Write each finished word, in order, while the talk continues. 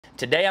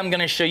Today I'm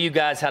gonna show you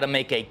guys how to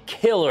make a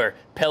killer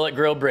pellet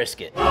grill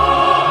brisket.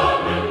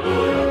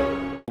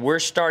 We're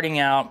starting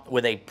out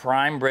with a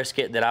prime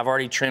brisket that I've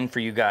already trimmed for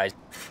you guys.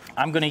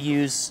 I'm gonna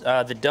use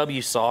the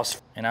W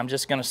sauce, and I'm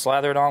just gonna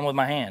slather it on with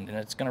my hand, and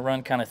it's gonna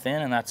run kind of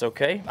thin, and that's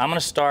okay. I'm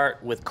gonna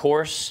start with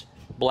coarse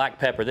black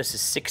pepper. This is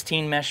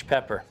 16 mesh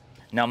pepper.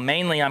 Now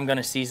mainly I'm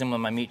gonna season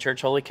with my Meat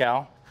Church Holy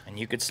Cow, and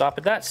you could stop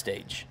at that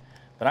stage.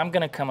 But I'm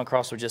gonna come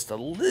across with just a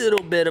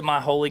little bit of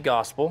my Holy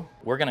Gospel.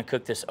 We're gonna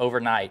cook this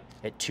overnight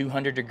at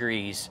 200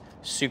 degrees,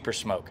 super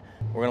smoke.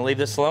 We're gonna leave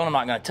this alone. I'm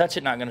not gonna touch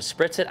it, not gonna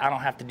spritz it. I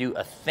don't have to do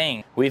a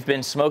thing. We've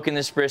been smoking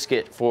this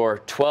brisket for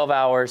 12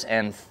 hours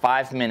and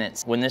 5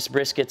 minutes. When this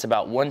brisket's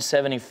about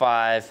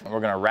 175, we're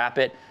gonna wrap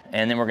it,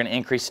 and then we're gonna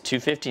increase to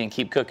 250 and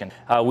keep cooking.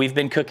 We've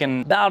been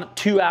cooking about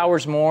 2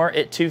 hours more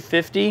at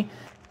 250.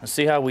 Let's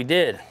see how we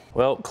did.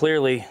 Well,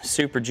 clearly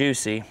super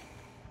juicy.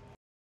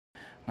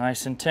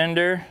 Nice and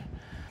tender.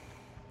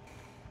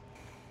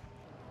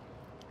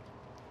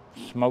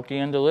 Smoky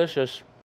and delicious.